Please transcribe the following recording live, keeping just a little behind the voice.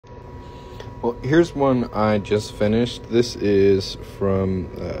Well, here's one I just finished. This is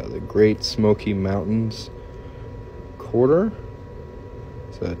from the Great Smoky Mountains quarter.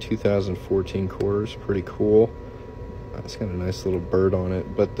 It's a 2014 quarter. It's pretty cool. It's got a nice little bird on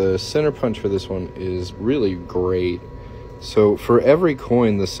it. But the center punch for this one is really great. So for every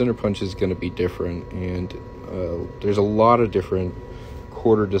coin, the center punch is going to be different. And there's a lot of different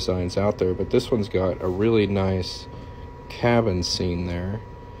quarter designs out there. But this one's got a really nice cabin scene there.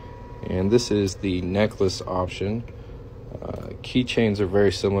 And this is the necklace option. Keychains are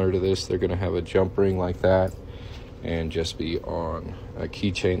very similar to this. They're going to have a jump ring like that and just be on a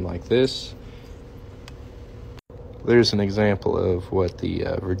keychain like this. There's an example of what the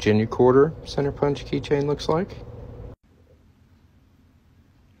Virginia quarter center punch keychain looks like.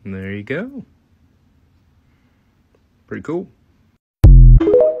 And there you go. Pretty cool.